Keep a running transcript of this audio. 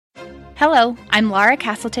Hello, I'm Laura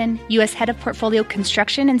Castleton, U.S. Head of Portfolio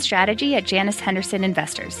Construction and Strategy at Janus Henderson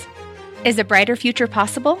Investors. Is a brighter future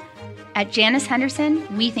possible? At Janus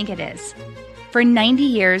Henderson, we think it is. For 90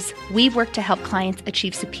 years, we've worked to help clients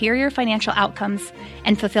achieve superior financial outcomes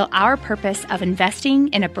and fulfill our purpose of investing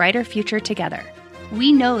in a brighter future together.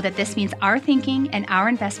 We know that this means our thinking and our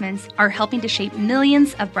investments are helping to shape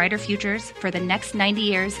millions of brighter futures for the next 90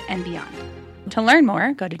 years and beyond. To learn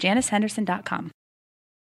more, go to janushenderson.com.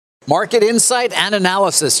 Market insight and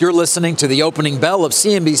analysis. You're listening to the opening bell of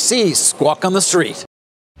CNBC's Squawk on the Street.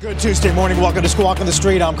 Good Tuesday morning. Welcome to Squawk on the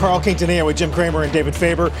Street. I'm Carl Quintanilla with Jim Cramer and David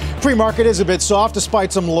Faber. Pre-market is a bit soft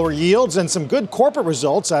despite some lower yields and some good corporate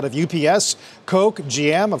results out of UPS, Coke,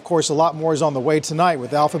 GM. Of course, a lot more is on the way tonight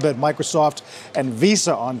with Alphabet, Microsoft, and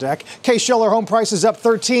Visa on deck. Case-Shiller home prices up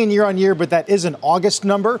 13 year on year, but that is an August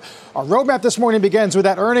number. Our roadmap this morning begins with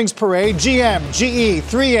that earnings parade. GM, GE,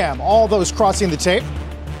 3M, all those crossing the tape.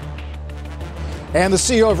 And the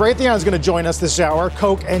CEO of Raytheon is going to join us this hour.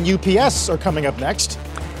 Coke and UPS are coming up next.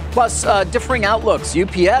 Plus, differing outlooks.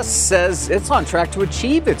 UPS says it's on track to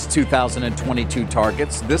achieve its 2022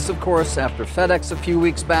 targets. This, of course, after FedEx a few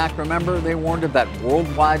weeks back. Remember, they warned of that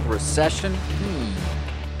worldwide recession.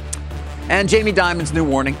 And Jamie Dimon's new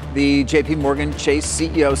warning. The J.P. Morgan Chase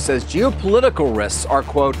CEO says geopolitical risks are,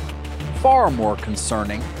 quote, far more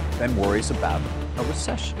concerning than worries about a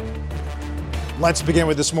recession. Let's begin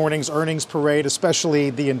with this morning's earnings parade, especially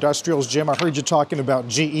the industrials. Jim, I heard you talking about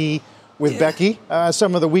GE with Becky.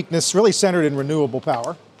 Some of the weakness really centered in renewable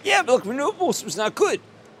power. Yeah, but look, renewables was not good.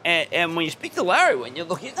 And when you speak to Larry,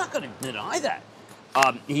 he's not going to deny that.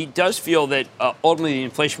 He does feel that ultimately the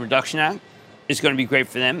Inflation Reduction Act is going to be great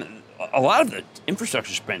for them. A lot of the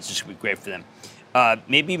infrastructure spends is going to be great for them.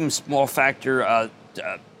 Maybe even small factor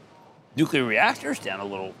nuclear reactors down a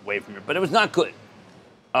little way from here. But it was not good.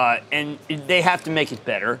 And they have to make it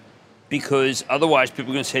better because otherwise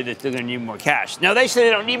people are going to say that they're going to need more cash. Now, they say they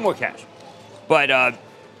don't need more cash. But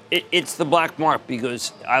it's the black mark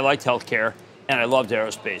because I liked healthcare and I loved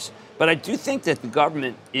aerospace. But I do think that the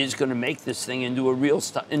government is going to make this thing into a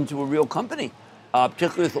real company,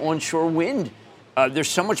 particularly with onshore wind. There's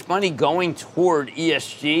so much money going toward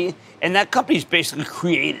ESG, and that company's basically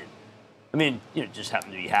created. I mean, it just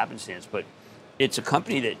happened to be happenstance, but it's a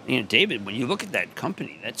company that, David, when you look at that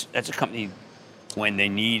company, that's a company when they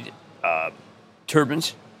need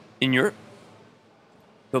turbines in Europe,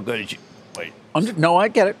 they'll go to No, I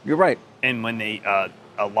get it. You're right. And when they,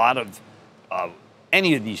 a lot of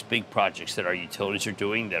any of these big projects that our utilities are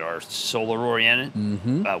doing that are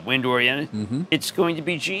solar-oriented, wind-oriented, it's going to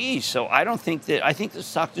be GE. So I think the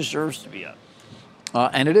stock deserves to be up.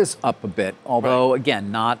 And it is up a bit, although,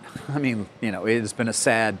 again, it has been a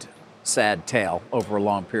sad tale over a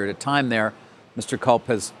long period of time there. Mr. Culp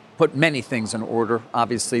has put many things in order.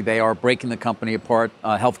 Obviously, they are breaking the company apart.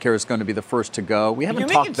 Healthcare is going to be the first to go. We haven't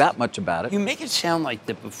talked that much about it. You make it sound like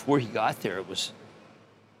that before he got there,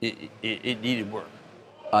 it needed work.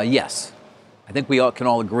 Yes. I think we can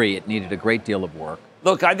all agree it needed a great deal of work.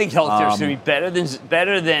 Look, I think healthcare is going to be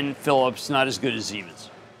better than Philips, not as good as Siemens.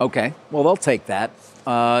 Okay. Well, they'll take that.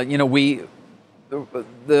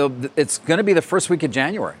 It's going to be the first week of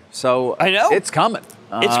January, so I know it's coming.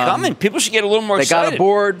 It's coming. People should get a little more excited. They got a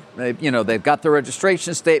board. They've got their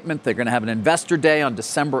registration statement. They're going to have an investor day on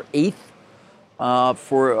December 8th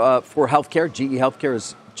for healthcare. GE Healthcare,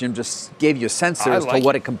 as Jim just gave you a sense there as to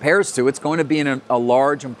what it compares to. It's going to be in a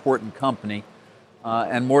large, important company,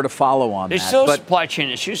 and more to follow on There's that. still supply chain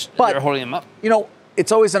issues that are holding them up.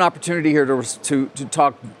 It's always an opportunity here to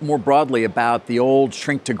talk more broadly about the old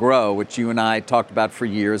shrink to grow, which you and I talked about for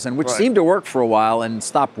years, and which seemed to work for a while and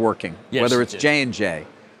stopped working. Yes, whether it's J&J,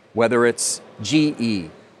 whether it's GE,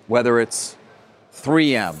 whether it's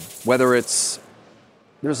 3M, whether it's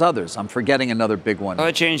there's others. I'm forgetting another big one.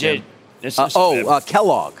 J&J.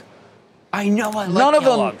 Kellogg. I know. I like None of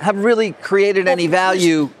Kellogg. them have really created any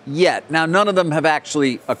value yet. Now, none of them have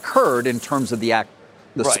actually occurred in terms of the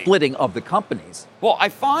splitting of the companies. Well, I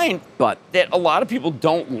find that a lot of people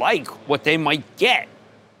don't like what they might get.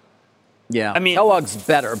 Yeah, I mean, Kellogg's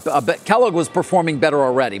better. But Kellogg was performing better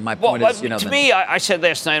already. My point is, to me, I said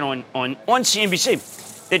last night on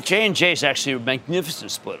CNBC that J&J is actually a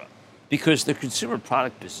magnificent split up because the consumer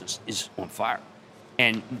product business is on fire.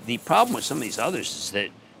 And the problem with some of these others is that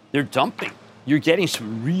they're dumping. You're getting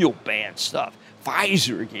some real bad stuff.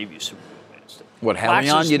 Pfizer gave you some real bad stuff. What,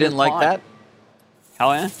 Haleon? You didn't like that?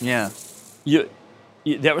 Haleon? Yeah.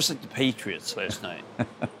 That was like the Patriots last night.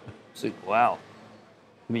 It's like, wow.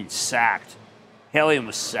 I mean, sacked. Haleon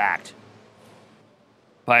was sacked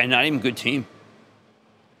by a not even good team.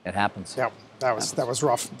 It happens. Yeah. That was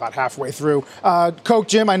rough about halfway through. Coke,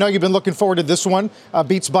 Jim, I know you've been looking forward to this one.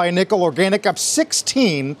 Beats by a nickel. Organic up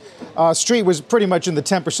 16. Street was pretty much in the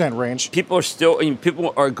 10% range.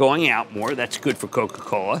 People are going out more. That's good for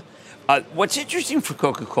Coca-Cola. What's interesting for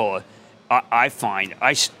Coca-Cola, I find,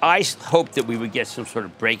 I hope that we would get some sort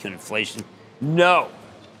of break in inflation. No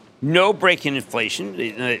break in inflation.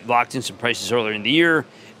 They locked in some prices earlier in the year.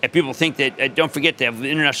 And people think that, don't forget, they have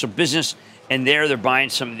international business, and they're buying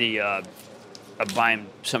some of the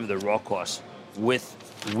raw costs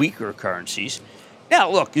with weaker currencies. Now,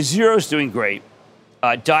 look, Zero's doing great.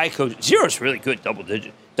 Diet Coke, Zero's really good, double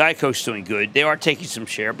digit. Diet Coke's doing good. They are taking some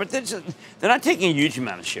share, but they're not taking a huge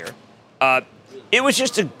amount of share. It was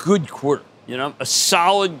just a good quarter, a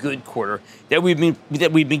solid good quarter that we've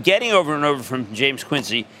been getting over and over from James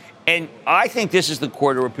Quincy. And I think this is the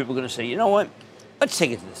quarter where people are going to say, you know what? Let's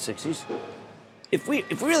take it to the 60s. If we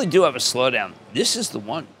really do have a slowdown, this is the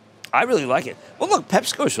one. I really like it. Well, look,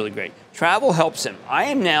 PepsiCo's really great. Travel helps them. I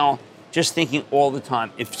am now just thinking all the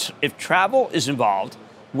time, if travel is involved,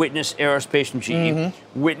 witness aerospace and GE,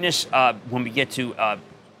 witness when we get to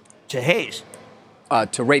Hayes.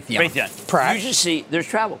 To Raytheon. Pratt. You just see there's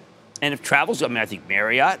travel. And if travel's, I think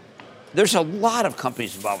Marriott, there's a lot of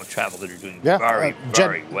companies involved with travel that are doing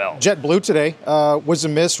very well. JetBlue today was a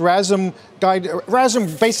miss.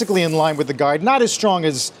 RASM basically in line with the guide, not as strong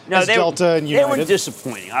as Delta and United. They were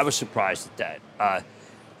disappointing. I was surprised at that.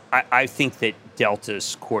 I think that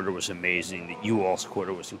Delta's quarter was amazing. That U-Haul's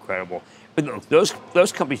quarter was incredible. But look,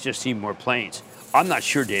 those companies just need more planes. I'm not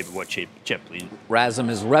sure, David, what JetBlue. RASM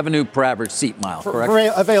is revenue per average seat mile,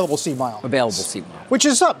 correct? Available seat mile. Available seat mile. Which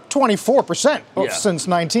is up 24% since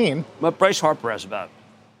 19. But Bryce Harper has about,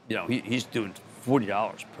 he's doing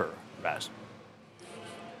 $40 per RASM.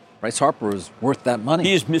 Bryce Harper is worth that money.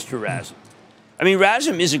 He is Mr. RASM. I mean,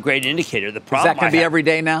 RASM is a great indicator. The problem is that going to be every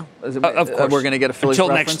day now? Of course. We're going to get a Phillies until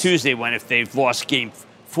reference? next Tuesday, when if they've lost Game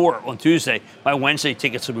 4 on Tuesday, by Wednesday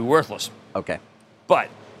tickets will be worthless. Okay. But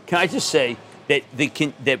can I just say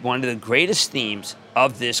that one of the greatest themes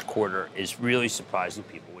of this quarter is really surprising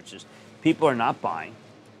people, which is people are not buying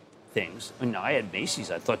things. I had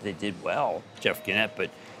Macy's. I thought they did well, Jeff Gannett, but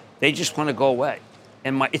they just want to go away.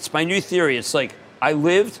 And it's my new theory. It's like I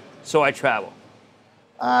lived, so I travel.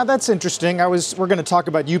 That's interesting. We're going to talk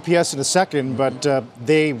about UPS in a second, but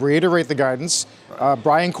they reiterate the guidance.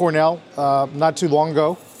 Brian Cornell, not too long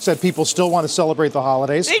ago, said people still want to celebrate the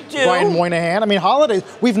holidays. They do. Brian Moynihan. I mean, holidays.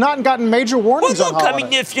 We've not gotten major warnings on holidays. I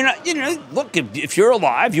mean, if you're not, look, if you're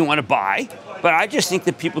alive, you want to buy. But I just think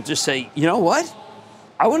that people just say, you know what?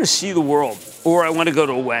 I want to see the world, or I want to go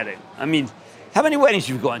to a wedding. I mean, how many weddings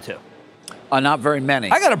have you gone to? Not very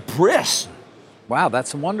many. I got a bris. Wow,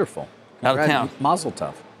 that's wonderful. Out of town. Mazel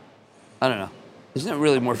tov. I don't know. Isn't it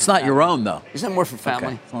really more? It's not your own, though. Isn't it more for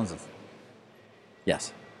family? Okay. As long as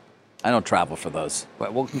yes. I don't travel for those.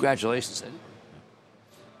 Well, congratulations, Eddie.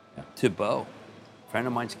 Yeah. To Bo, friend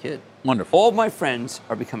of mine's kid. Wonderful. All my friends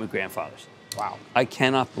are becoming grandfathers. Wow. I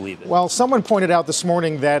cannot believe it. Well, someone pointed out this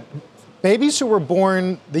morning that babies who were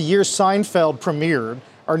born the year Seinfeld premiered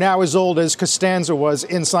are now as old as Costanza was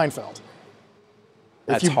in Seinfeld.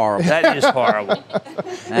 That's horrible. That is horrible.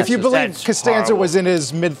 If you believe Costanza was in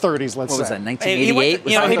his mid-30s, let's say. What was that, 1988?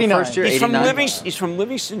 Was that the first year? He's from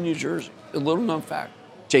Livingston, New Jersey. A little-known fact.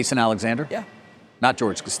 Jason Alexander? Yeah. Not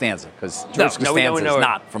George Costanza, because George Costanza is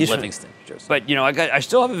not from Livingston, New Jersey. But, I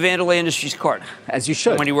still have a Vandalay Industries card. As you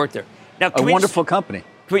should. When he worked there. Now, a wonderful company.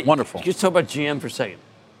 Wonderful. Just talk about GM for a second.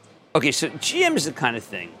 Okay, so GM is the kind of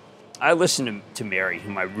thing. I listen to Mary,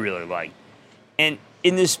 whom I really like. And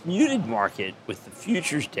in this muted market with the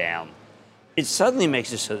futures down, it suddenly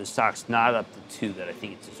makes it so the stock's not up to 2 that I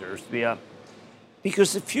think it deserves to be up,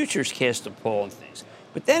 because the futures cast a pull on things.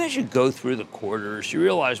 But then as you go through the quarters, you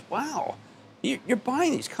realize, wow, you're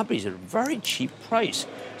buying these companies at a very cheap price.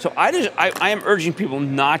 So I am urging people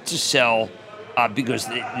not to sell because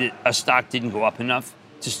a stock didn't go up enough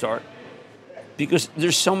to start, because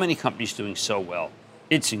there's so many companies doing so well.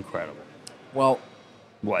 It's incredible. Well,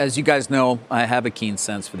 what? As you guys know, I have a keen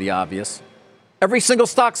sense for the obvious. Every single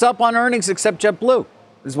stock's up on earnings except JetBlue,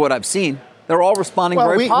 is what I've seen. They're all responding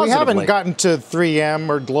very positively. We haven't gotten to 3M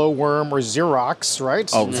or Glowworm or Xerox, right?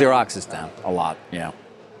 Oh, Xerox is down a lot, yeah.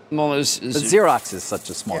 Well, but Xerox is such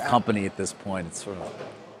a small company at this point. It's sort of,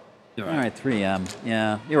 all right, 3M.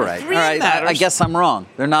 Yeah, you're right. All right, I guess I'm wrong.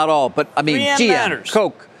 They're not all, but I mean, GM, matters.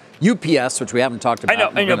 Coke, UPS, which we haven't talked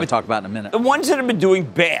about. We're going to talk about in a minute. The ones that have been doing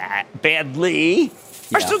badly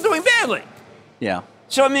are still doing badly. Yeah.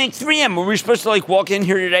 So, I mean, 3M, were we supposed to, walk in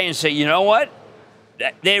here today and say, you know what?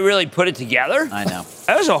 They really put it together? I know.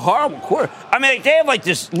 That was a horrible quarter. I mean, they have,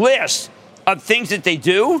 this list of things that they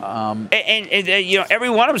do, and you know, every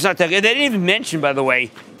one of them's not that good. They didn't even mention, by the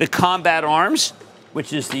way, the Combat Arms,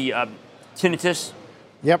 which is the tinnitus.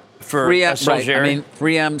 Yep. For 3M, right. I mean,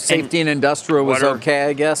 3M safety and industrial was okay,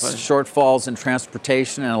 I guess. Shortfalls in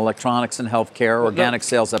transportation and electronics and healthcare. Organic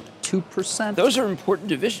sales up 2%. Those are important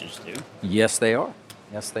divisions, dude. Yes, they are.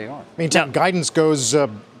 Yes, they are. Meantime, guidance goes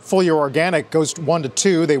full year organic goes 1 to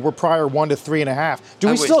 2. They were prior 1 to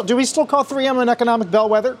 3.5. Do we still call 3M an economic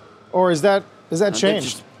bellwether, or is that changed? That's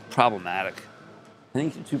just problematic. I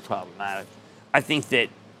think it's too problematic. I think that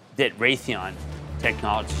Raytheon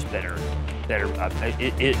technology is better.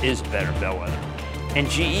 It is a better bellwether. And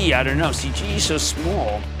GE, I don't know. See, GE is so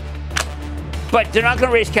small. But they're not going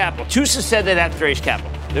to raise capital. Tusa said they'd have to raise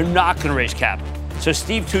capital. They're not going to raise capital. So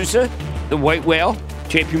Steve Tusa, the white whale,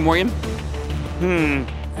 JP Morgan, I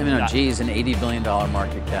mean, GE is an $80 billion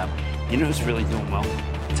market cap. You know who's really doing well?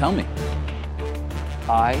 Tell me.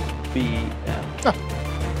 IBM.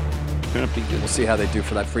 Going to be good. We'll see how they do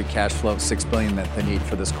for that free cash flow of $6 billion that they need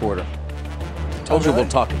for this quarter. Told you we'll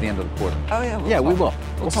talk at the end of the quarter. Oh, yeah. We will.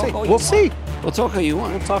 We'll see. We'll see. We'll talk all you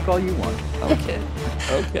want. We'll talk all you want. Okay.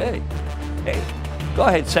 Hey, go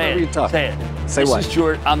ahead. Say it. Say it. Say what? This is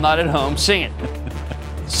George. I'm not at home. Sing it.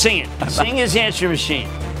 Sing it. Sing his answering machine.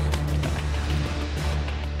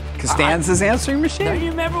 Costanza's answering machine? Do you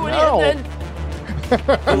remember when he had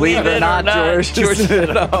that? Believe it or not, George.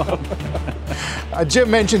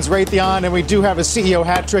 Jim mentions Raytheon, and we do have a CEO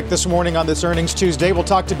hat trick this morning on this earnings Tuesday. We'll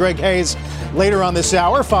talk to Greg Hayes later on this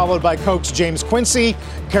hour, followed by Coke's James Quincy,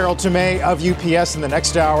 Carol Tomei of UPS in the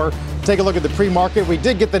next hour. Take a look at the pre-market. We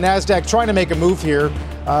did get the NASDAQ trying to make a move here,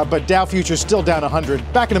 but Dow futures still down 100.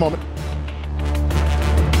 Back in a moment.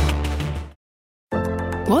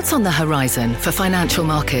 What's on the horizon for financial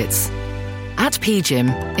markets? At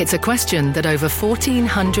PGIM, it's a question that over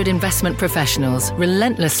 1,400 investment professionals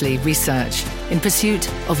relentlessly research in pursuit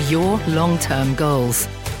of your long-term goals.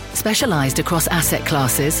 Specialized across asset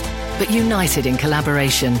classes, but united in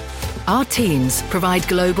collaboration, our teams provide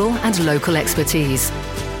global and local expertise.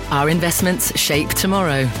 Our investments shape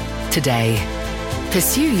tomorrow, today.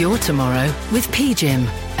 Pursue your tomorrow with PGIM,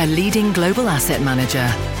 a leading global asset manager.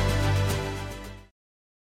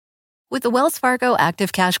 With the Wells Fargo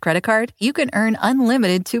Active Cash Credit Card, you can earn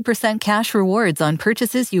unlimited 2% cash rewards on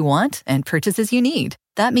purchases you want and purchases you need.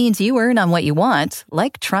 That means you earn on what you want,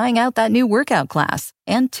 like trying out that new workout class,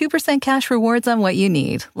 and 2% cash rewards on what you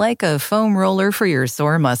need, like a foam roller for your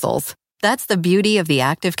sore muscles. That's the beauty of the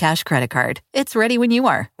Active Cash Credit Card. It's ready when you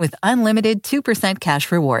are, with unlimited 2%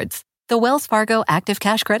 cash rewards. The Wells Fargo Active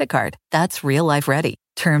Cash Credit Card. That's real life ready.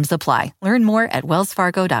 Terms apply. Learn more at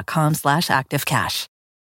wellsfargo.com/activecash.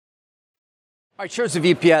 All right, shares of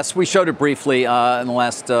UPS, we showed it briefly in the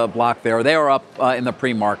last block there. They are up in the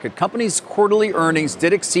pre-market. Company's quarterly earnings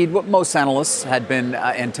did exceed what most analysts had been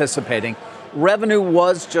anticipating. Revenue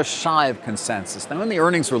was just shy of consensus. Now, in the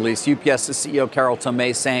earnings release, UPS's CEO Carol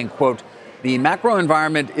Tomei saying, quote, the macro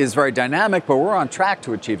environment is very dynamic, but we're on track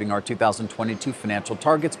to achieving our 2022 financial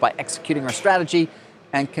targets by executing our strategy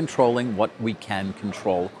and controlling what we can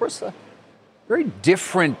control. Of course, a very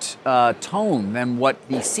different tone than what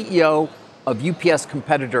the CEO of UPS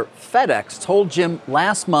competitor FedEx told Jim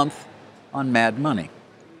last month on Mad Money.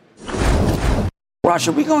 Raj,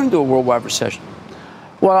 are we going into a worldwide recession?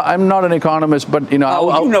 Well, I'm not an economist, but you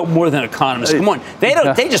know, you know more than economists. Come on, they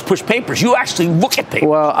don't. They just push papers. You actually look at papers.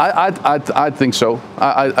 Well, I think so.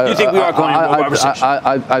 You think we are going into a worldwide recession?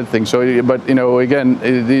 I think so. But you know, again,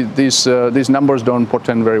 these numbers don't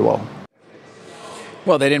portend very well.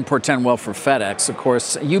 Well, they didn't portend well for FedEx. Of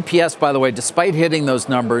course, UPS, by the way, despite hitting those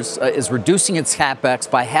numbers, is reducing its CapEx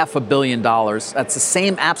by $500 million. That's the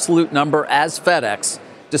same absolute number as FedEx,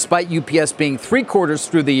 despite UPS being 3 quarters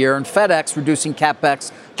through the year and FedEx reducing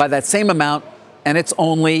CapEx by that same amount, and it's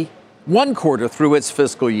only 1 quarter through its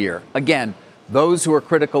fiscal year. Again, those who are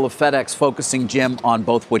critical of FedEx focusing, Jim, on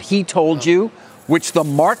both what he told you, which the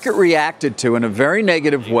market reacted to in a very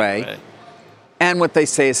negative way, and what they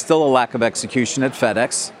say is still a lack of execution at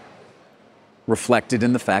FedEx, reflected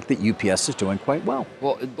in the fact that UPS is doing quite well.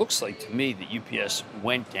 Well, it looks like to me that UPS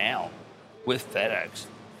went down with FedEx,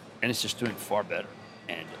 and it's just doing far better.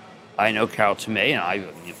 And I know Carol Tomei,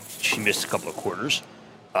 and she missed a couple of quarters.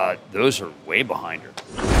 Those are way behind her.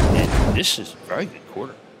 And this is a very good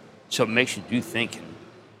quarter. So it makes you do thinking,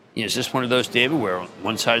 is this one of those, David, where on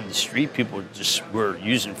one side of the street people were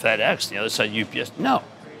using FedEx, and the other side UPS? No.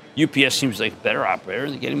 UPS seems like a better operator,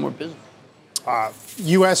 and they're getting more business.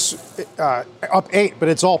 U.S. Up 8, but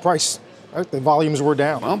it's all price. Right? The volumes were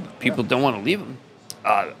down. Well, people don't want to leave them.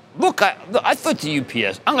 Look, I thought the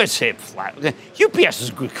UPS, I'm going to say it flat. UPS is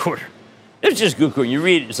a good quarter. It's just Google. And you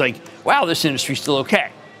read it, it's like, wow, this industry's still okay.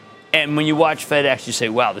 And when you watch FedEx, you say,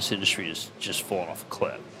 wow, this industry is just falling off a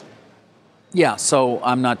cliff. Yeah, so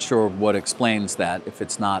I'm not sure what explains that if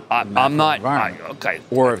it's not I'm not okay,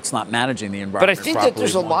 or if it's not managing the environment. But I think that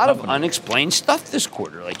there's a lot of company. unexplained stuff this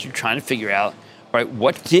quarter. Like you're trying to figure out, right?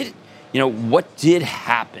 What did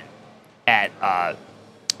happen at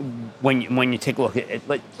when you take a look at it?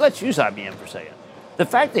 Let's use IBM for a second. The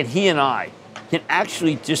fact that he and I can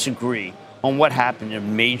actually disagree on what happened in a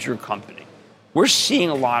major company, we're seeing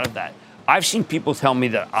a lot of that. I've seen people tell me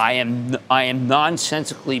that I am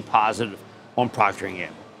nonsensically positive on Procter &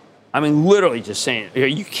 Gamble. I mean, literally just saying, are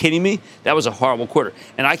you kidding me? That was a horrible quarter.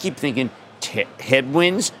 And I keep thinking,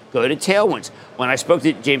 headwinds go to tailwinds. When I spoke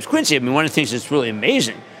to James Quincy, I mean, one of the things that's really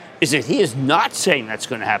amazing is that he is not saying that's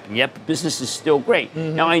going to happen yet, but business is still great.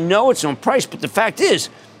 Mm-hmm. Now, I know it's on price, but the fact is,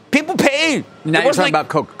 people paid. Now you're talking about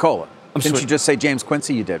Coca-Cola. Didn't you just say James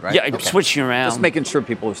Quincy? You did, right? Yeah, I'm switching around. Just making sure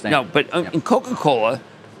people understand. No, but in Coca-Cola,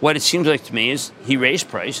 what it seems like to me is he raised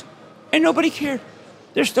price, and nobody cared.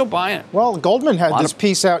 They're still buying. Well, Goldman had this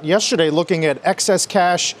piece out yesterday looking at excess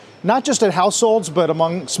cash, not just at households, but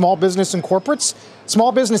among small business and corporates.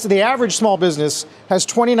 Small business, the average small business has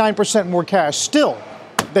 29% more cash still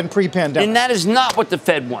than pre-pandemic. And that is not what the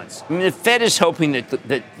Fed wants. I mean, the Fed is hoping that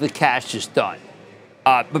the cash is done.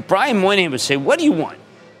 But Brian Moynihan would say, what do you want?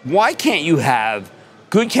 Why can't you have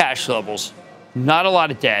good cash levels, not a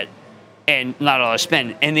lot of debt, and not a lot of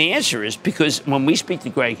spending? And the answer is because when we speak to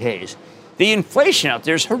Greg Hayes, the inflation out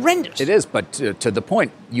there is horrendous. It is, but to the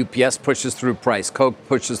point, UPS pushes through price, Coke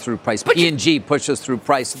pushes through price, P&G pushes through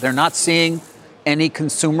price. They're not seeing any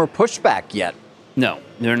consumer pushback yet. No,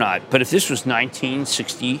 they're not. But if this was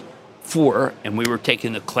 1964 and we were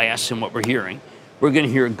taking the class and what we're hearing, we're going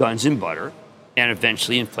to hear guns and butter, and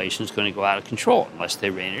eventually inflation is going to go out of control unless they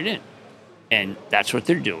rein it in. And that's what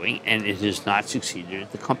they're doing, and it has not succeeded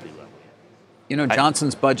at the company level. You know,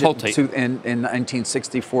 Johnson's budget in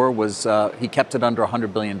 1964 was, he kept it under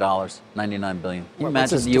 $100 billion, $99 billion. Can you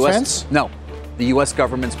imagine the U.S.? Defense? No, the U.S.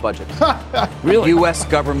 government's budget. Really? U.S.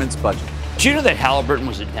 government's budget. Do you know that Halliburton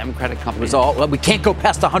was a Democratic company? It was we can't go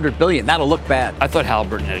past $100 billion. That'll look bad. I thought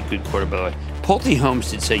Halliburton had a good quarter, by the way. Pulte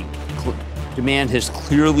Holmes did say demand has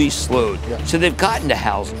clearly slowed. Yeah. So they've gotten to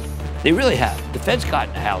housing. They really have. The Fed's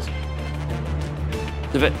gotten to housing.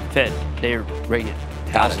 The Fed, they're rated.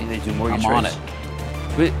 Housing, they do mortgage I'm rates.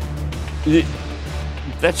 on it. But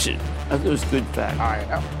that's it. That was good fact.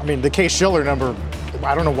 I mean, the Case-Shiller number,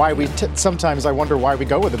 I don't know why sometimes I wonder why we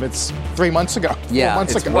go with them. It's 3 months ago. Yeah, 4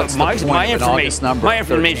 months ago. My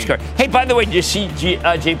information card. Hey, by the way, did you see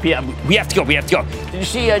JP? We have to go. Did you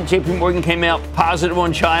see JP Morgan came out positive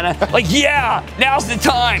on China? Like, yeah, now's the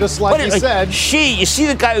time. Just like you said. You see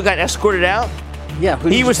the guy who got escorted out? Yeah,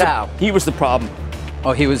 he was the problem.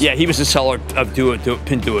 Oh, he was? Yeah, he was the seller of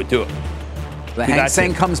Pinduoduo. The Hang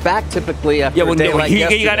Seng comes back typically after a day like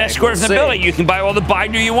yesterday. He got escorted from the building. You can buy all the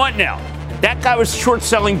Baidu you want now. That guy was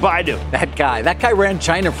short-selling Baidu. That guy ran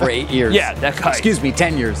China for 8 years. Yeah, that guy. Excuse me,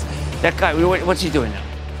 10 years. That guy, what's he doing now?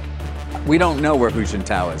 We don't know where Hu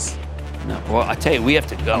Jintao is. No, well, I tell you, we have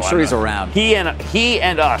to go. I'm sure he's around. He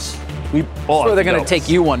and us, we all sure they're going to take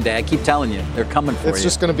you one day. I keep telling you. They're coming for you. It's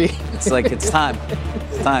just going to be. It's like, it's time.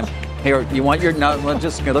 It's time. Here, you want your, no,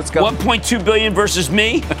 let's go. 1.2 billion versus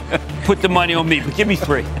me? Put the money on me, but give me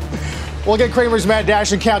 3. We'll get Cramer's Mad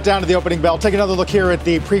Dash and count down to the opening bell. Take another look here at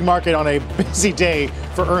the pre-market on a busy day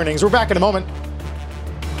for earnings. We're back in a moment.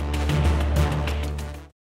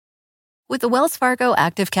 With the Wells Fargo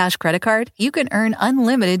Active Cash Credit Card, you can earn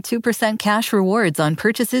unlimited 2% cash rewards on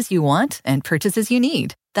purchases you want and purchases you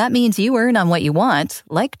need. That means you earn on what you want,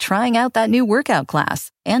 like trying out that new workout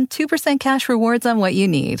class, and 2% cash rewards on what you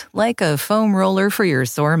need, like a foam roller for your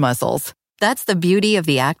sore muscles. That's the beauty of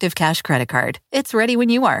the Active Cash Credit Card. It's ready when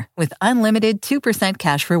you are, with unlimited 2%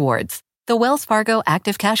 cash rewards. The Wells Fargo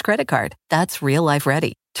Active Cash Credit Card. That's real life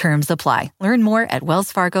ready. Terms apply. Learn more at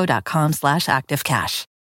wellsfargo.com/activecash.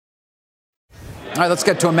 All right, let's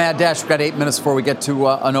get to a mad dash. We've got 8 minutes before we get to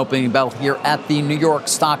an opening bell here at the New York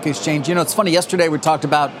Stock Exchange. You know, it's funny. Yesterday we talked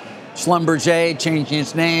about Schlumberger changing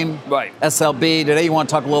its name. Right. SLB. Today you want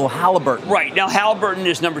to talk a little Halliburton. Right. Now, Halliburton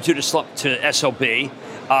is number 2 to SLB.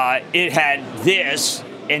 It had this,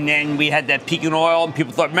 and then we had that peak in oil, and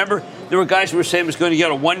people thought, remember, there were guys who were saying it was going to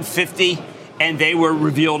get a 150, and they were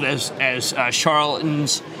revealed as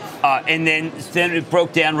charlatans. And then it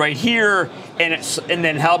broke down right here, and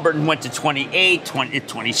then Halliburton went to 28,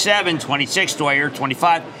 27, 26, do I hear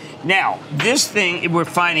 25? Now, this thing, we're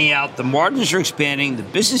finding out the margins are expanding, the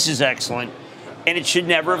business is excellent, and it should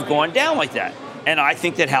never have gone down like that. And I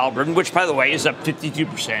think that Halliburton, which, by the way, is up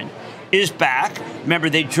 52%, is back. Remember,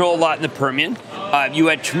 they drill a lot in the Permian. You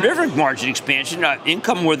had terrific margin expansion.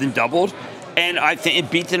 Income more than doubled. And I think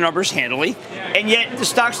it beat the numbers handily. And yet the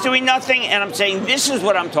stock's doing nothing. And I'm saying this is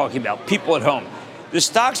what I'm talking about, people at home. The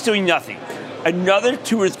stock's doing nothing. Another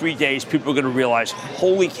 2 or 3 days, people are going to realize,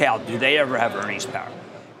 holy cow, do they ever have earnings power?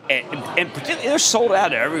 And particularly, they're sold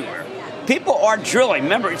out everywhere. People are drilling.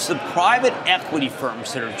 Remember, it's the private equity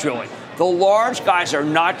firms that are drilling. The large guys are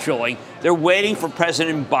not drilling. They're waiting for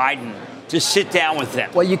President Biden to sit down with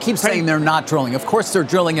them. Well, you keep saying they're not drilling. Of course they're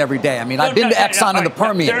drilling every day. I mean, I've been to Exxon in the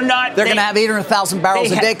Permian. They're not. They're going to have 800,000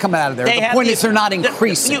 barrels a day coming out of there. The point is they're not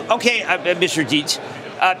increasing. Mr. Dietz,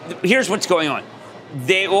 here's what's going on.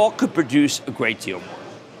 They all could produce a great deal more,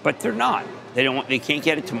 but they're not. They can't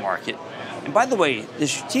get it to market. And by the way, the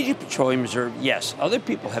Strategic Petroleum Reserve, yes, other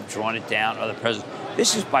people have drawn it down, other presidents.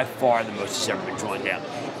 This is by far the most it's ever been drawn down.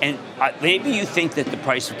 And maybe you think that the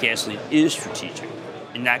price of gasoline is strategic.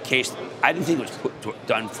 In that case, I didn't think it was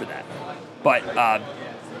done for that. But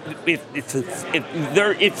if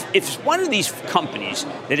it's one of these companies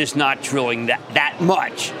that is not drilling that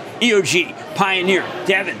much, EOG, Pioneer,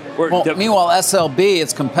 Devon, meanwhile, SLB,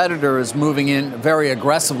 its competitor, is moving in very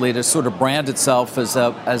aggressively to sort of brand itself as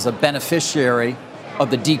a beneficiary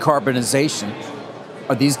of the decarbonization.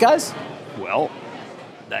 Are these guys? Well,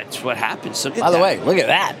 that's what happens. By the way, look at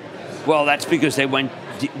that. Well, that's because they went.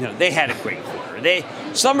 They had a great quarter.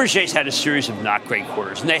 Schlumberger's had a series of not great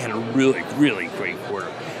quarters, and they had a really, really great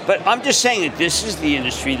quarter. But I'm just saying that this is the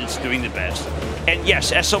industry that's doing the best. And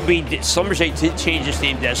yes, Schlumberger did change its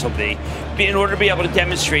name to SLB in order to be able to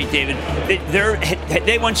demonstrate, David, that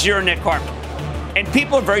they want zero net carbon. And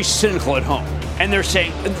people are very cynical at home. And they're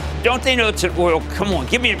saying, don't they know it's an oil? Come on,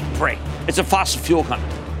 give me a break. It's a fossil fuel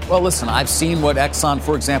company. Well, listen, I've seen what Exxon,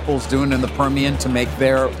 for example, is doing in the Permian to make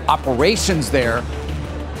their operations there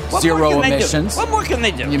zero emissions. What more can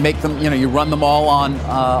they do? You make them, you run them all on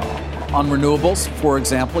renewables, for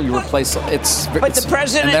example. You replace but the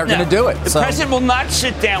president, and they're going to do it. The president will not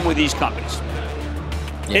sit down with these companies.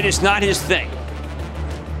 Yeah. It is not his thing.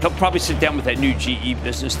 He'll probably sit down with that new GE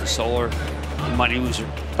business, the solar money loser.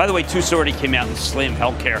 By the way, Tusa already came out and slammed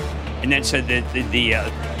healthcare, and then said that the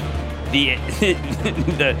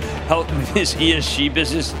health, this ESG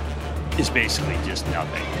business is basically just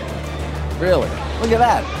nothing. Really? Look at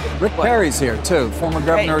that. Rick Perry's here, too, former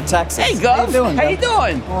governor of Texas. Hey, Gov. How you doing? How you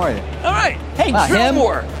doing? How are you? All right. Hey, drill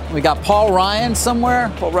more. We got Paul Ryan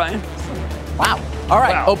somewhere. Paul Ryan. Wow. All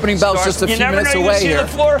right. Wow. Opening bell's just a few minutes away here. You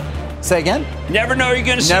never know you're going to see the floor? Say again? Never know you're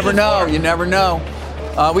going to see the floor. Never know. You never know.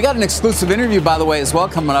 We got an exclusive interview, by the way, as well,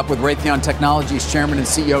 coming up with Raytheon Technologies Chairman and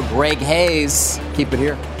CEO Greg Hayes. Keep it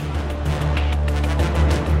here.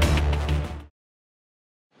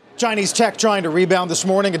 Chinese tech trying to rebound this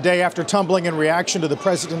morning, a day after tumbling in reaction to the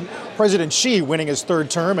President Xi winning his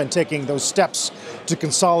third term and taking those steps to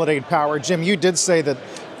consolidate power. Jim, you did say that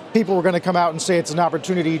people were going to come out and say it's an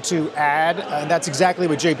opportunity to add, and that's exactly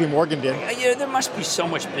what J.P. Morgan did. There must be so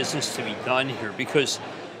much business to be done here because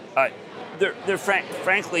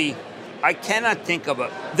frankly, I cannot think of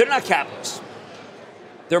they're not capitalists.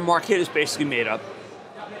 Their market is basically made up.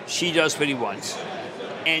 Xi does what he wants.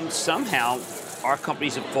 And somehow our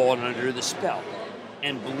companies have fallen under the spell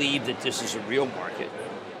and believe that this is a real market.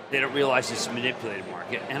 They don't realize it's a manipulated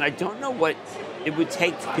market. And I don't know what it would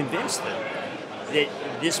take to convince them that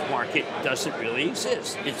this market doesn't really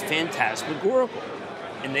exist. It's phantasmagorical.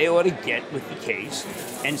 And they ought to get with the case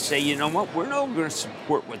and say, you know what, we're not going to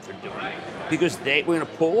support what they're doing because we're going to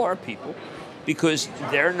pull our people because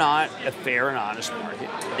they're not a fair and honest market.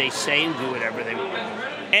 They say and do whatever they want.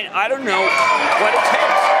 And I don't know what it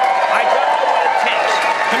takes. I don't know what it takes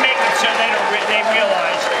to make it so they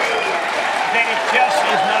realize that it just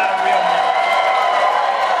is not a real market.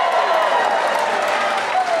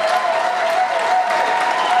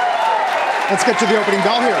 Let's get to the opening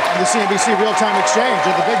bell here on the CNBC Real-Time Exchange.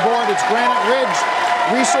 At the big board, it's Granite Ridge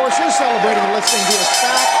Resources celebrating the listing via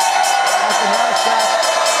SPAC at the NASDAQ.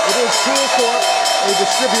 It is Pool Corp, a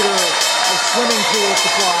distributor of swimming pool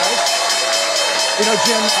supplies.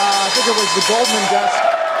 Jim, I think it was the Goldman desk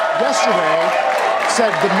yesterday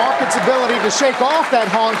said the market's ability to shake off that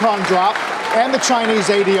Hong Kong drop and the Chinese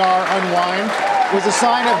ADR unwind was a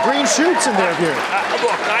sign of green shoots in their view.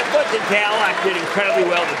 Look, I thought the Dow acted incredibly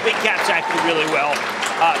well. The big caps acted really well.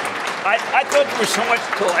 I thought there was so much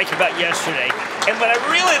to like about yesterday. And what I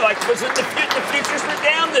really liked was that the futures were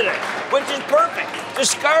down today, which is perfect.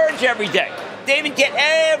 Discourage every day. David, get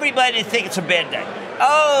everybody to think it's a bad day.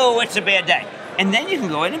 Oh, it's a bad day. And then you can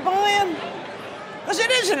go in and buy them. Because it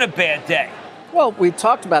isn't a bad day. Well, we've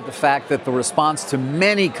talked about the fact that the response to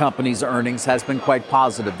many companies' earnings has been quite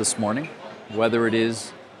positive this morning, whether it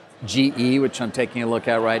is GE, which I'm taking a look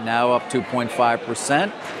at right now, up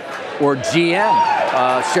 2.5%, or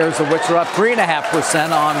GM, shares of which are up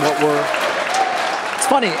 3.5% on what were, it's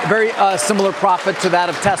funny, very similar profit to that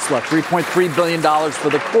of Tesla, $3.3 billion for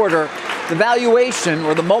the quarter. The valuation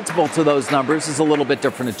or the multiple to those numbers is a little bit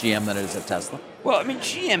different at GM than it is at Tesla. Well, I mean,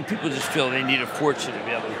 GM, people just feel they need a fortune to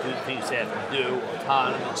be able to do things they have to do,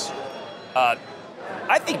 autonomous.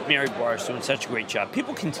 I think Mary Barra is doing such a great job.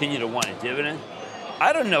 People continue to want a dividend.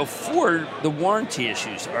 I don't know, Ford, the warranty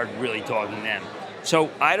issues are really dogging them. So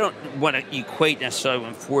I don't want to equate necessarily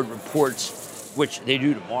when Ford reports, which they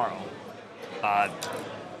do tomorrow.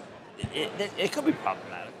 It could be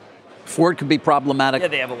problematic. Ford could be problematic. Yeah,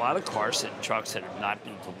 they have a lot of cars and trucks that have not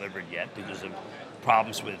been delivered yet because of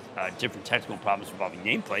problems with different technical problems involving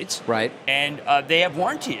nameplates. Right. And they have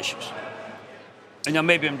warranty issues. I know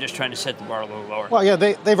maybe I'm just trying to set the bar a little lower. Well, yeah,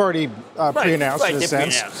 they've already pre-announced in a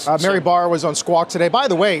sense. Mary Barra was on Squawk today. By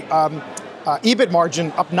the way, EBIT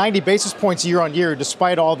margin up 90 basis points year on year,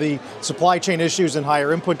 despite all the supply chain issues and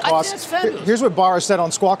higher input costs. That's fabulous. Here's what Barra said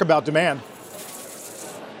on Squawk about demand.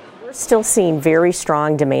 We're still seeing very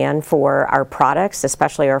strong demand for our products,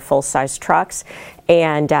 especially our full-size trucks,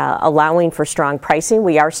 and allowing for strong pricing.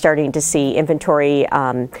 We are starting to see inventory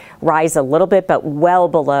rise a little bit, but well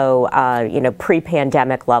below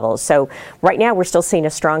pre-pandemic levels. So right now we're still seeing a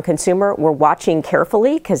strong consumer. We're watching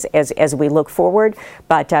carefully because as we look forward,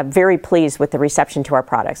 but very pleased with the reception to our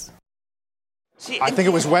products. I think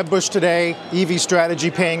it was Wedbush today, EV strategy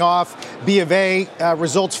paying off. B of A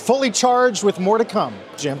results fully charged with more to come.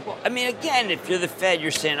 Jim? Well, I mean, again, if you're the Fed, you're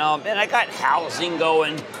saying, oh, man, I got housing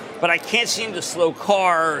going, but I can't seem to slow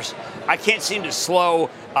cars. I can't seem to slow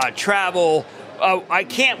travel. We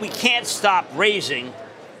can't stop raising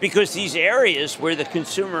because these areas where the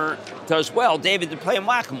consumer does well, David, they're playing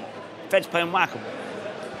whack-a-mole. The Fed's playing whack-a-mole.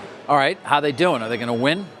 All right, how are they doing? Are they going to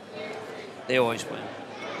win? They always win.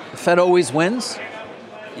 The Fed always wins?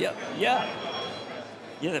 Yeah,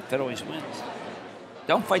 the Fed always wins.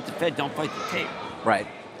 Don't fight the Fed, don't fight the tape. Right.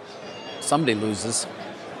 Somebody loses.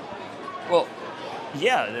 Well,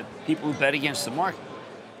 yeah, the people who bet against the market.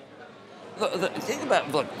 Think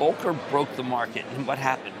about, Volcker broke the market, and what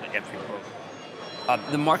happened after he broke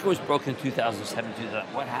it? The market was broken in 2007,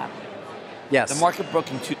 2000. What happened? Yes. The market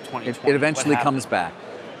broke in 2020. It eventually comes back.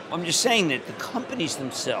 I'm just saying that the companies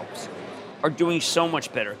themselves are doing so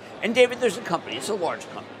much better. And David, there's a company, it's a large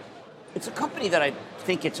company. It's a company that I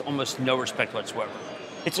think it's almost no respect whatsoever.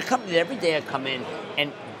 It's a company that every day I come in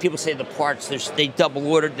and people say the parts, they double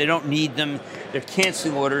ordered, they don't need them, they're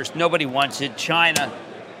canceling orders, nobody wants it, China.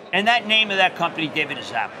 And that name of that company, David,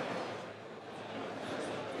 is Apple.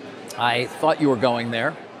 I thought you were going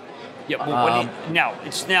there. Yeah, well, now,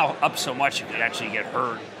 it's now up so much it could actually get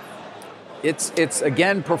heard. It's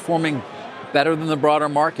again performing better than the broader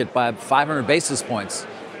market by 500 basis points.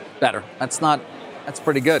 Better. That's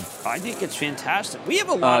pretty good. I think it's fantastic. We have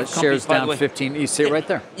a lot of companies, shares by down the way, 15. You see it right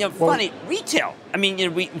there. Funny, retail. I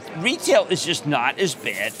mean, retail is just not as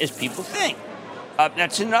bad as people think.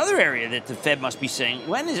 That's another area that the Fed must be saying,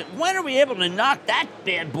 when are we able to knock that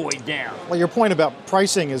bad boy down? Well, your point about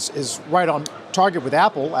pricing is right on target with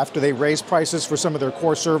Apple after they raised prices for some of their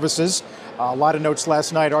core services. A lot of notes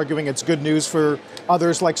last night arguing it's good news for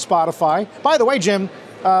others like Spotify. By the way, Jim,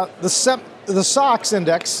 the SOX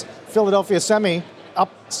index, Philadelphia Semi, up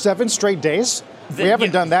 7 straight days. We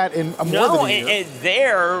haven't done that in more than a year. And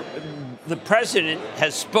there, the president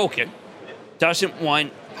has spoken, doesn't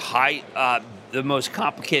want the most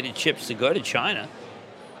complicated chips to go to China.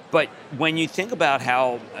 But when you think about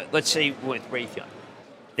how, let's say with Raytheon,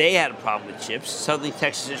 they had a problem with chips. Suddenly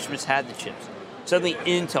Texas Instruments had the chips. Suddenly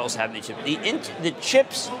Intel's having the chips. The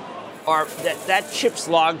chips are, that chips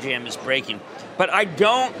logjam is breaking. But I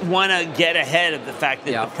don't want to get ahead of the fact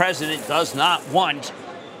that the president does not want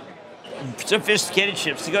sophisticated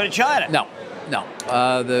chips to go to China. No.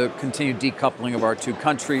 The continued decoupling of our two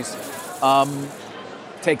countries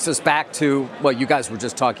takes us back to, well, you guys were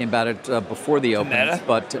just talking about it before the open. Meta?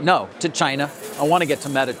 But no, to China. I want to get to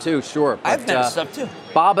Meta too, sure. I have Meta stuff too.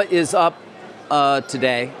 Baba is up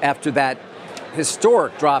today after that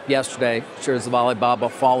historic drop yesterday. Shares of Alibaba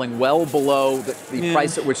falling well below the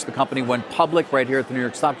price at which the company went public right here at the New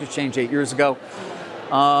York Stock Exchange 8 years ago.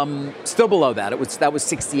 Still below that. That was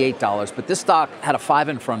 $68. But this stock had a 5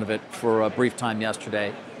 in front of it for a brief time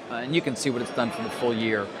yesterday. And you can see what it's done for the full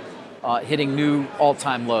year. Hitting new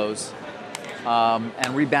all-time lows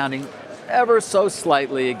and rebounding ever so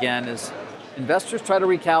slightly again as investors try to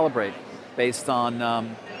recalibrate based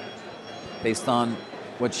on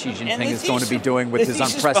what Xi Jinping is going to be doing with his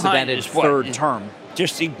unprecedented third term.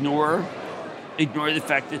 Just ignore the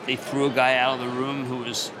fact that they threw a guy out of the room who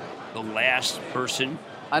was the last person.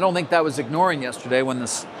 I don't think that was ignoring yesterday when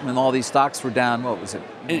all these stocks were down. What was it?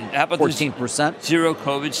 How about 14%. Zero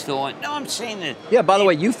COVID still on? No, I'm saying that. Yeah. By the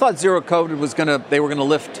way, you thought zero COVID was they were gonna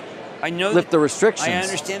lift. I know lift the restrictions. I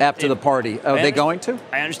understand after the party. Are they going to?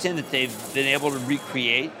 I understand that they've been able to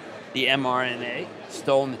recreate the mRNA,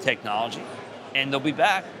 stolen the technology, and they'll be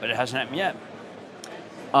back, but it hasn't happened yet.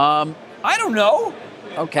 I don't know.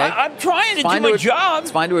 Okay. I'm trying to do my job.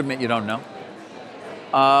 It's fine to admit you don't know.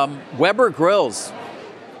 Weber Grills.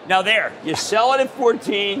 Now there, you sell it at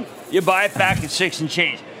 14, you buy it back at 6 and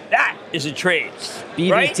change. That is a trade.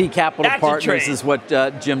 BDT right? Capital That's Partners is what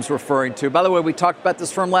Jim's referring to. By the way, we talked about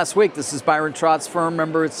this firm last week. This is Byron Trott's firm.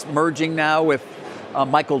 Remember, it's merging now with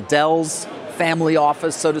Michael Dell's family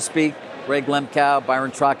office, so to speak. Greg Lemkow,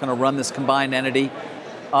 Byron Trott going to run this combined entity.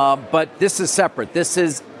 But this is separate. This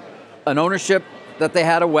is an ownership that they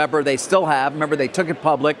had of Weber. They still have. Remember, they took it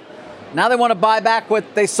public. Now they want to buy back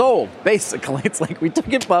what they sold, basically. It's like we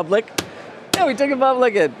took it public. Yeah, we took it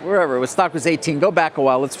public at wherever. The stock was 18. Go back a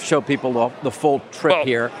while. Let's show people the full trip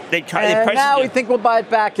here. Now we think we'll buy it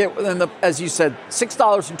back at, as you said,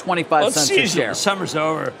 $6.25 a share. The summer's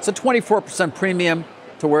over. It's a 24% premium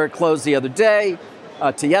to where it closed the other day,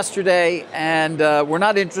 to yesterday. And we're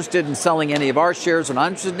not interested in selling any of our shares. We're not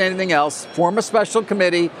interested in anything else. Form a special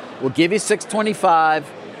committee. We'll give you $6.25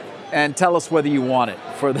 and tell us whether you want it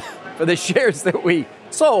for the shares that we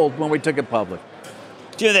sold when we took it public.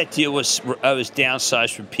 Do you know that deal was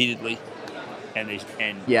downsized repeatedly,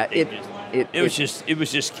 it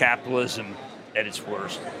was just capitalism at its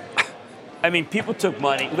worst. I mean, people took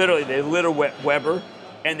money. Literally, they lit a Weber,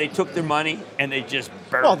 and they took their money and they just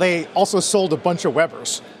burned. Well, they also sold a bunch of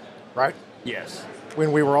Webers, right? Yes.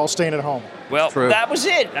 When we were all staying at home. Well, that was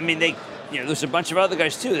it. I mean, there's a bunch of other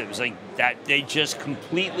guys too. That was like that. They just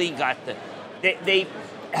completely got they.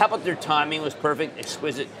 How about their timing was perfect,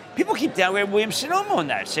 exquisite? People keep downgrading Williams-Sonoma on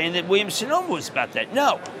that, saying that Williams-Sonoma was about that.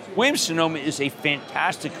 No, Williams-Sonoma is a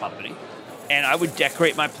fantastic company, and I would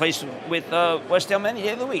decorate my place with West Elm any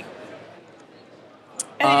day of the week.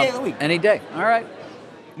 Any day of the week. Any day. All right.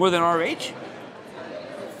 More than RH?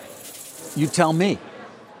 You tell me.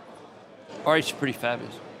 RH is pretty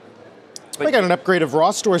fabulous. But they got an upgrade of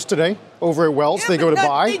Ross stores today over at Wells. They go to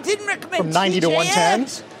buy. They didn't recommend from 90 to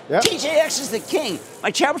 110. Yep. TJX is the king. My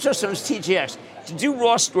charitable trust owns TJX. To do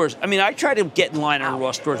Ross stores, I mean, I tried to get in line on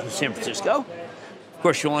Ross stores in San Francisco. Of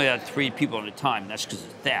course, you only had 3 people at a time. That's because of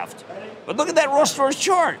theft. But look at that Ross stores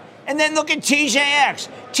chart. And then look at TJX.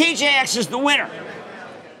 TJX is the winner.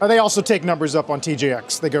 They also take numbers up on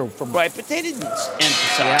TJX. They go from... Right, but they didn't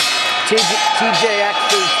emphasize.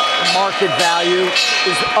 TJX's market value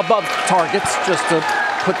is above targets, just to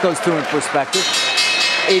put those two in perspective.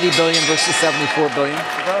 $80 billion versus $74 billion.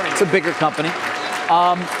 It's a bigger company.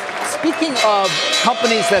 Speaking of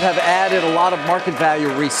companies that have added a lot of market value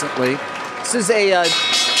recently, this is a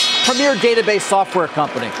premier database software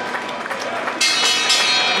company.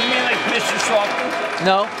 You mean like Mr. Software?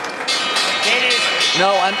 No. It is.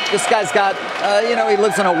 No, this guy's got, he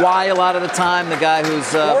lives in Hawaii a lot of the time. The guy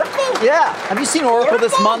who's... Oracle? Yeah. Have you seen Oracle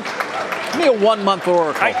this month? Give me a 1-month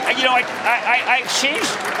Oracle. I exchanged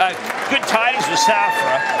good tidings with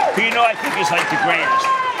Safra, who I think is like the greatest.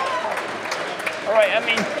 All right, I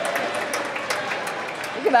mean...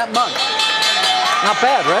 Look at that month. Not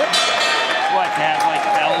bad, right? What, to have like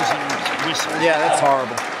bells and whistles? Yeah, that's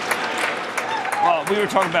horrible. Well, we were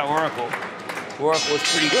talking about Oracle. Oracle is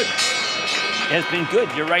pretty good. It has been good.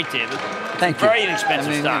 You're right, David. Thank you. Very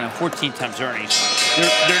inexpensive stock. 14 times earnings.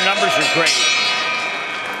 Their numbers are great.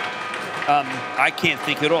 I can't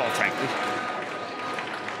think at all, frankly.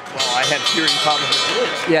 Well, I have hearing problems with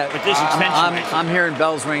this. Yeah, but this I'm hearing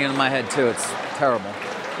bells ringing in my head too. It's terrible.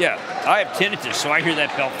 Yeah, I have tinnitus, so I hear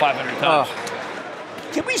that bell 500 times.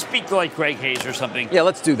 Can we speak to like Greg Hayes or something? Yeah,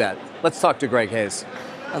 let's do that. Let's talk to Greg Hayes.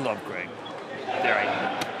 I love Greg.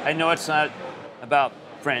 I know it's not about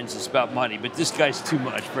friends, it's about money, but this guy's too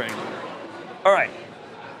much, Greg. All right.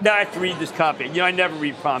 Now I have to read this copy. I never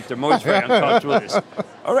read prompter. I'm always very uncomfortable with this.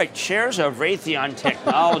 All right, shares of Raytheon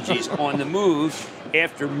Technologies on the move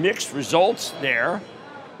after mixed results there.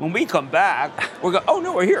 When we come back, we're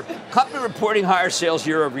going, we're here. Company reporting higher sales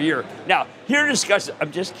year over year. Now, here to discuss,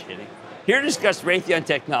 I'm just kidding. Here to discuss Raytheon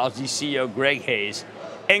Technologies CEO Greg Hayes.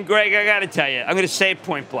 And Greg, I got to tell you, I'm going to say it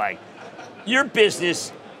point blank. Your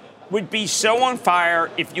business would be so on fire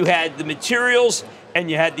if you had the materials and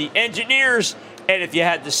you had the engineers and if you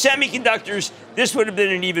had the semiconductors. This would have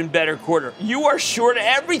been an even better quarter. You are short of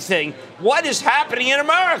everything. What is happening in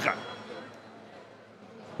America?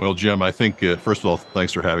 Well, Jim, I think, first of all,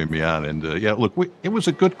 thanks for having me on. And look, it was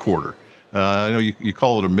a good quarter. I know you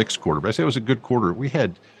call it a mixed quarter, but I say it was a good quarter. We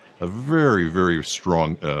had a very, very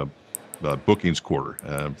strong bookings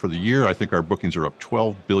quarter. For the year, I think our bookings are up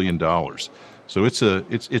 $12 billion. So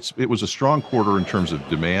it was a strong quarter in terms of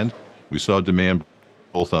demand. We saw demand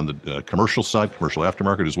both on the commercial side, commercial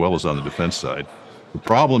aftermarket, as well as on the defense side. The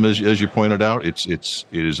problem is, as you pointed out, it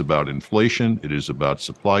is about inflation, it is about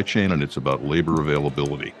supply chain, and it's about labor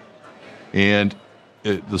availability. And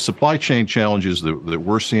the supply chain challenges that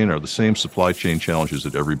we're seeing are the same supply chain challenges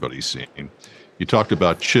that everybody's seeing. You talked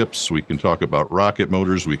about chips, we can talk about rocket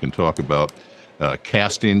motors, we can talk about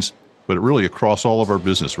castings, but really across all of our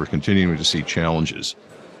business, we're continuing to see challenges.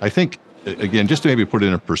 I think, again, just to maybe put it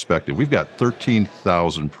in perspective, we've got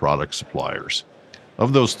 13,000 product suppliers.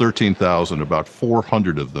 Of those 13,000, about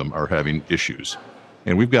 400 of them are having issues.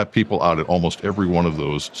 And we've got people out at almost every one of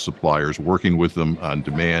those suppliers working with them on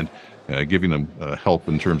demand, giving them help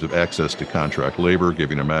in terms of access to contract labor,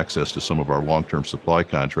 giving them access to some of our long-term supply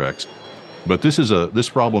contracts. But this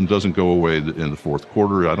problem doesn't go away in the fourth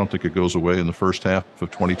quarter. I don't think it goes away in the first half of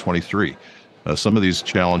 2023. Some of these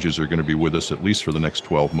challenges are going to be with us at least for the next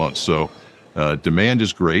 12 months. So demand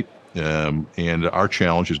is great, and our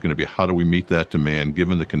challenge is going to be how do we meet that demand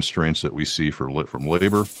given the constraints that we see from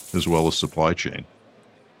labor as well as supply chain.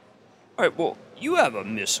 All right, well, you have a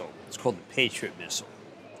missile. It's called the Patriot missile,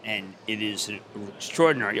 and it is an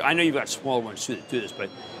extraordinary. I know you've got smaller ones too that do this, but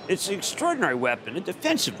it's an extraordinary weapon, a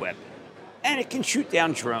defensive weapon. And it can shoot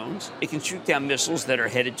down drones. It can shoot down missiles that are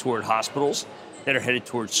headed toward hospitals, that are headed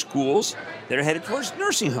towards schools, that are headed towards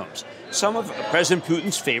nursing homes, some of President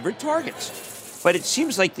Putin's favorite targets. But it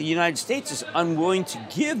seems like the United States is unwilling to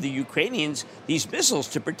give the Ukrainians these missiles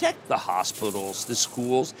to protect the hospitals, the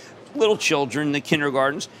schools, little children, the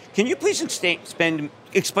kindergartens. Can you please explain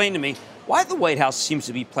to me why the White House seems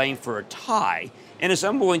to be playing for a tie and is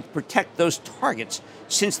unwilling to protect those targets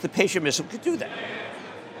since the Patriot missile could do that?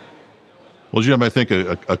 Well, Jim, I think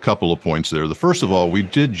a couple of points there. The first of all, we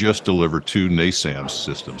did just deliver 2 NASAMS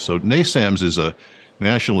systems. So NASAMS is a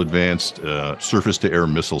National Advanced Surface-to-Air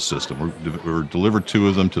Missile System. We delivered 2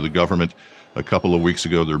 of them to the government a couple of weeks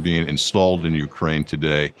ago. They're being installed in Ukraine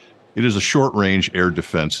today. It is a short-range air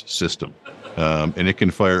defense system, and it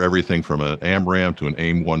can fire everything from an AMRAAM to an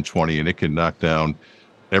AIM-120, and it can knock down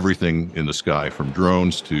everything in the sky, from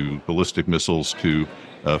drones to ballistic missiles to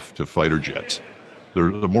fighter jets. The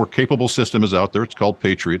more capable system is out there. It's called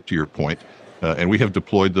Patriot, to your point. And we have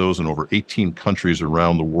deployed those in over 18 countries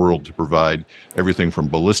around the world to provide everything from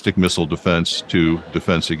ballistic missile defense to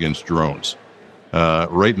defense against drones.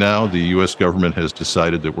 Right now, the U.S. government has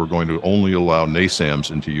decided that we're going to only allow NASAMS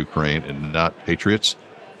into Ukraine and not Patriots,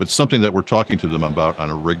 but something that we're talking to them about on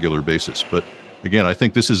a regular basis. But again, I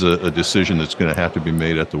think this is a decision that's going to have to be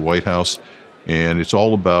made at the White House. And it's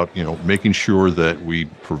all about, making sure that we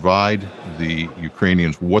provide the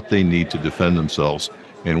Ukrainians what they need to defend themselves.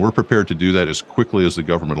 And we're prepared to do that as quickly as the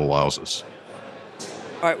government allows us.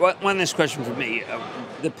 All right, one last question for me.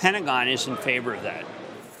 The Pentagon is in favor of that.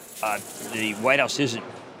 The White House isn't.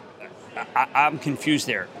 I'm confused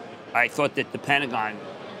there. I thought that the Pentagon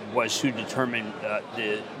was who determined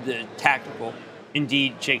the tactical.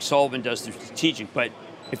 Indeed, Jake Sullivan does the strategic. But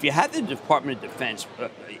if you had the Department of Defense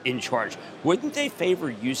in charge, wouldn't they favor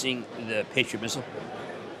using the Patriot missile?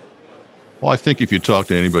 Well, I think if you talk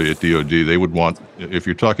to anybody at DOD, they would want, if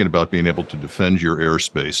you're talking about being able to defend your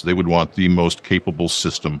airspace, they would want the most capable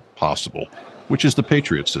system possible, which is the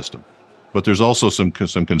Patriot system. But there's also some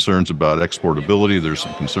concerns about exportability. There's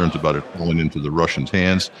some concerns about it falling into the Russians'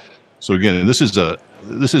 hands. So again, and this is an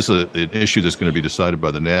issue that's going to be decided by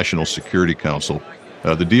the National Security Council.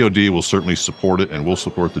 The DOD will certainly support it, and we'll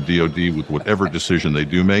support the DOD with whatever decision they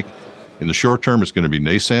do make. In the short term, it's going to be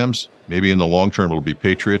NASAMS. Maybe in the long term, it'll be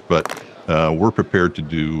Patriot. But we're prepared to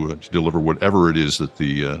deliver whatever it is that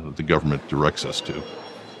the government directs us to.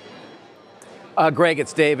 Greg,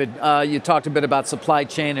 it's David. You talked a bit about supply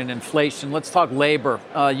chain and inflation. Let's talk labor.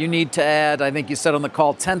 You need to add, I think you said on the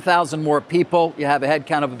call, 10,000 more people. You have a head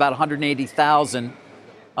count of about 180,000.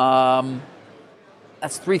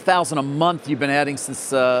 That's 3,000 a month you've been adding since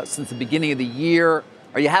the beginning of the year.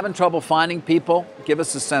 Are you having trouble finding people? Give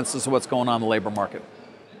us a sense as to what's going on in the labor market.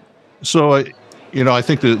 So, I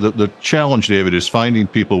think the challenge, David, is finding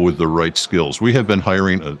people with the right skills. We have been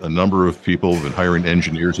hiring a number of people. We've been hiring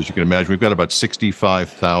engineers. As you can imagine, we've got about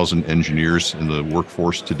 65,000 engineers in the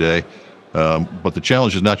workforce today. But the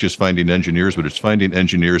challenge is not just finding engineers, but it's finding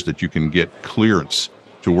engineers that you can get clearance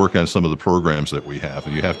to work on some of the programs that we have.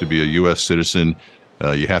 And you have to be a U.S. citizen.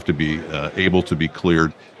 You have to be able to be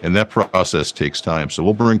cleared, and that process takes time. So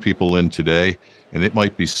we'll bring people in today, and it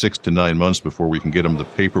might be 6 to 9 months before we can get them the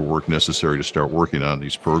paperwork necessary to start working on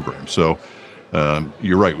these programs. So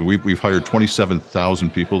You're right. We've hired 27,000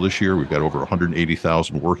 people this year. We've got over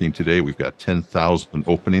 180,000 working today. We've got 10,000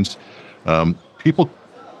 openings. People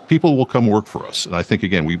will come work for us. And I think,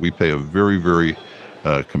 again, we pay a very, very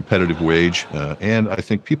competitive wage. And I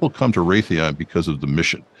think people come to Raytheon because of the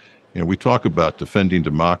mission. We talk about defending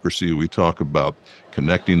democracy. We talk about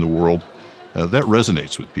connecting the world. That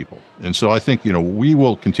resonates with people. And so I think, we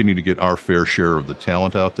will continue to get our fair share of the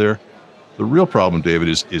talent out there. The real problem, David,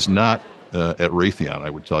 is not at Raytheon, I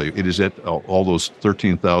would tell you. It is at all those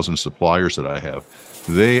 13,000 suppliers that I have.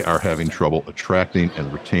 They are having trouble attracting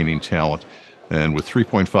and retaining talent. And with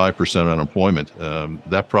 3.5% unemployment,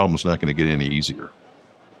 that problem is not going to get any easier.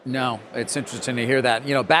 No, it's interesting to hear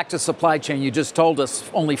that. Back to supply chain, you just told us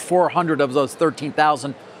only 400 of those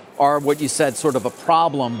 13,000 are what you said, sort of a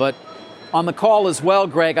problem. But on the call as well,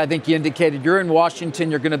 Greg, I think you indicated you're in Washington.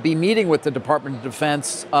 You're going to be meeting with the Department of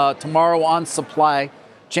Defense tomorrow on supply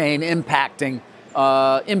chain impacting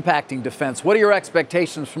defense. What are your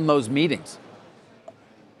expectations from those meetings?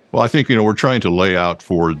 Well, I think, we're trying to lay out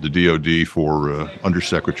for the DOD, for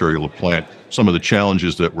Undersecretary LaPlante, some of the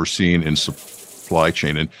challenges that we're seeing in supply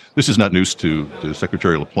chain. And this is not news to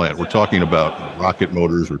Secretary LaPlante. We're talking about rocket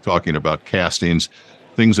motors. We're talking about castings,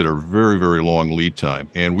 things that are very, very long lead time.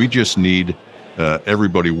 And we just need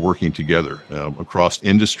everybody working together across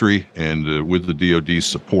industry and with the DOD's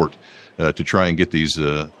support to try and get these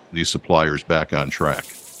suppliers back on track.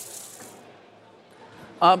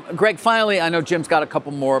 Greg, finally, I know Jim's got a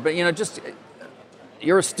couple more, but,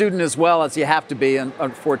 you're a student as well, as you have to be,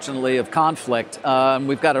 unfortunately, of conflict.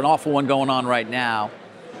 We've got an awful one going on right now.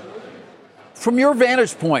 From your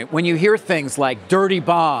vantage point, when you hear things like dirty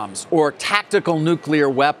bombs or tactical nuclear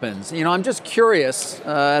weapons, I'm just curious,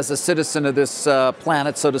 as a citizen of this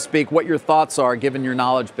planet, so to speak, what your thoughts are, given your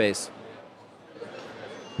knowledge base.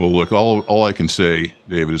 Well, look, all I can say,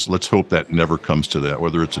 David, is let's hope that never comes to that,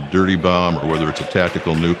 whether it's a dirty bomb or whether it's a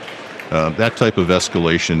tactical nuke. That type of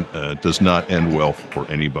escalation does not end well for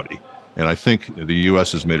anybody. And I think the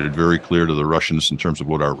U.S. has made it very clear to the Russians in terms of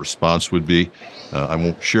what our response would be. I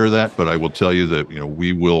won't share that, but I will tell you that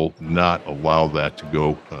we will not allow that to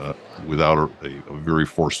go without a very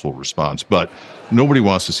forceful response. But nobody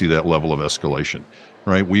wants to see that level of escalation,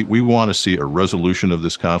 right? We want to see a resolution of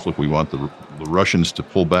this conflict. We want the Russians to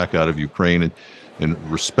pull back out of Ukraine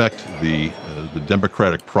and respect the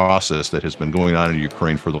democratic process that has been going on in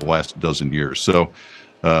Ukraine for the last dozen years. So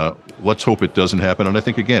let's hope it doesn't happen. And I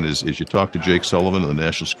think, again, as you talk to Jake Sullivan of the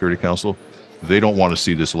National Security Council, they don't want to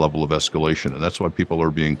see this level of escalation. And that's why people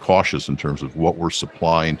are being cautious in terms of what we're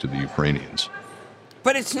supplying to the Ukrainians.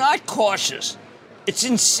 But it's not cautious. It's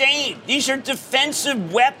insane. These are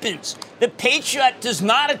defensive weapons. The Patriot does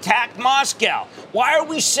not attack Moscow. Why are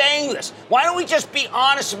we saying this? Why don't we just be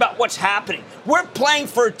honest about what's happening? We're playing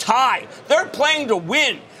for a tie. They're playing to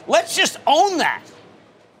win. Let's just own that.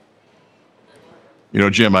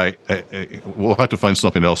 Jim, we'll have to find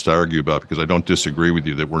something else to argue about, because I don't disagree with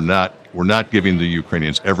you that we're not giving the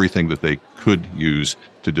Ukrainians everything that they could use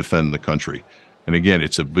to defend the country. And again,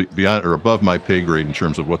 it's beyond or above my pay grade in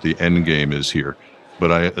terms of what the end game is here.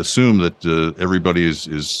 But I assume that everybody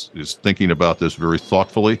is thinking about this very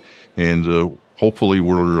thoughtfully, and hopefully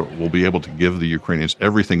we'll be able to give the Ukrainians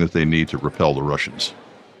everything that they need to repel the Russians.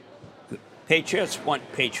 Patriots want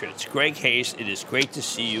patriots. Greg Hayes, it is great to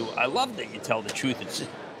see you. I love that you tell the truth. It's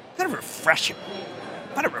kind of refreshing.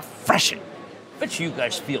 Bet you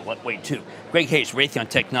guys feel that way too. Greg Hayes, Raytheon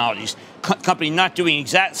Technologies, company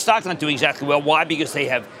stock not doing exactly well. Why? Because they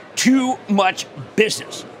have too much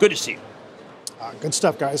business. Good to see you. Good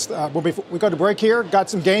stuff, guys. Before we go to break here, got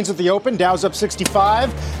some gains at the open. Dow's up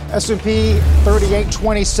 65, S&P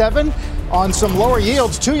 38.27 on some lower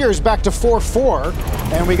yields. 2 years back to 4.4,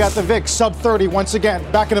 and we got the VIX sub 30 once again.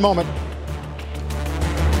 Back in a moment.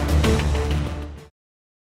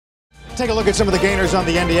 Take a look at some of the gainers on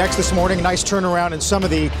the NDX this morning. Nice turnaround in some of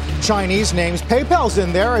the Chinese names. PayPal's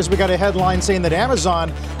in there, as we got a headline saying that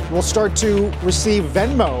Amazon will start to receive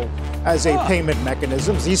Venmo as a payment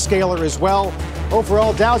mechanism. Zscaler as well.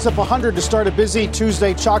 Overall, Dow's up 100 to start a busy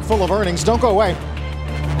Tuesday, chock full of earnings. Don't go away.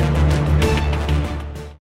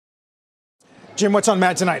 Jim, what's on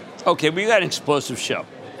Mad tonight? Okay, we got an explosive show.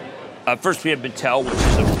 First, we have Mattel, which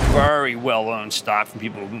is a very well-owned stock from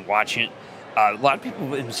people who've been watching it. A lot of people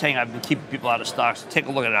have been saying I've been keeping people out of stocks. Take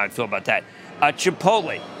a look at how I feel about that.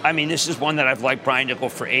 Chipotle. I mean, this is one that I've liked Brian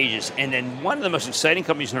Niccol for ages. And then one of the most exciting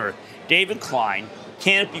companies on earth, David Klein,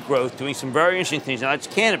 Canopy Growth, doing some very interesting things. Now, it's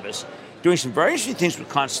cannabis, doing some very interesting things with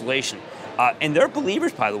Constellation. And they're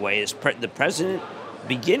believers, by the way, as the president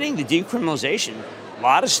beginning the decriminalization. A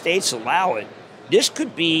lot of states allow it. This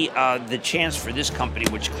could be the chance for this company,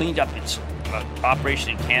 which cleaned up its operation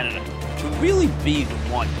in Canada, to really be the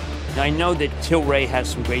one. Now, I know that Tilray has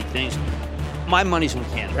some great things. My money's on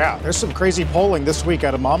Canada. Yeah, there's some crazy polling this week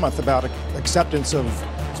out of Monmouth about acceptance of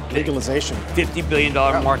legalization. $50 billion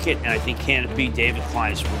market, and I think Canada beat David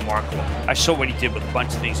Klein is remarkable. I saw what he did with a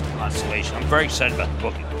bunch of things in Constellation. I'm very excited about the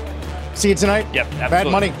booking. See you tonight. Yep, absolutely. Mad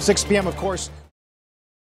Money, 6 p.m., of course.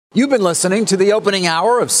 You've been listening to the opening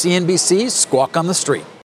hour of CNBC's Squawk on the Street.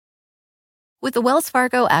 With the Wells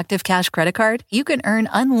Fargo Active Cash Credit Card, you can earn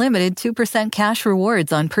unlimited 2% cash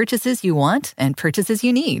rewards on purchases you want and purchases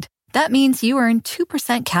you need. That means you earn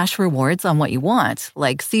 2% cash rewards on what you want,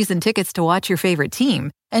 like season tickets to watch your favorite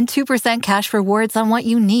team, and 2% cash rewards on what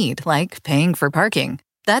you need, like paying for parking.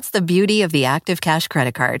 That's the beauty of the Active Cash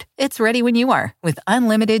Credit Card. It's ready when you are, with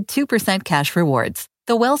unlimited 2% cash rewards.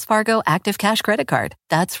 The Wells Fargo Active Cash Credit Card.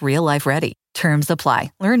 That's real life ready. Terms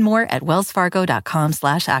apply. Learn more at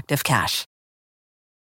wellsfargo.com/activecash.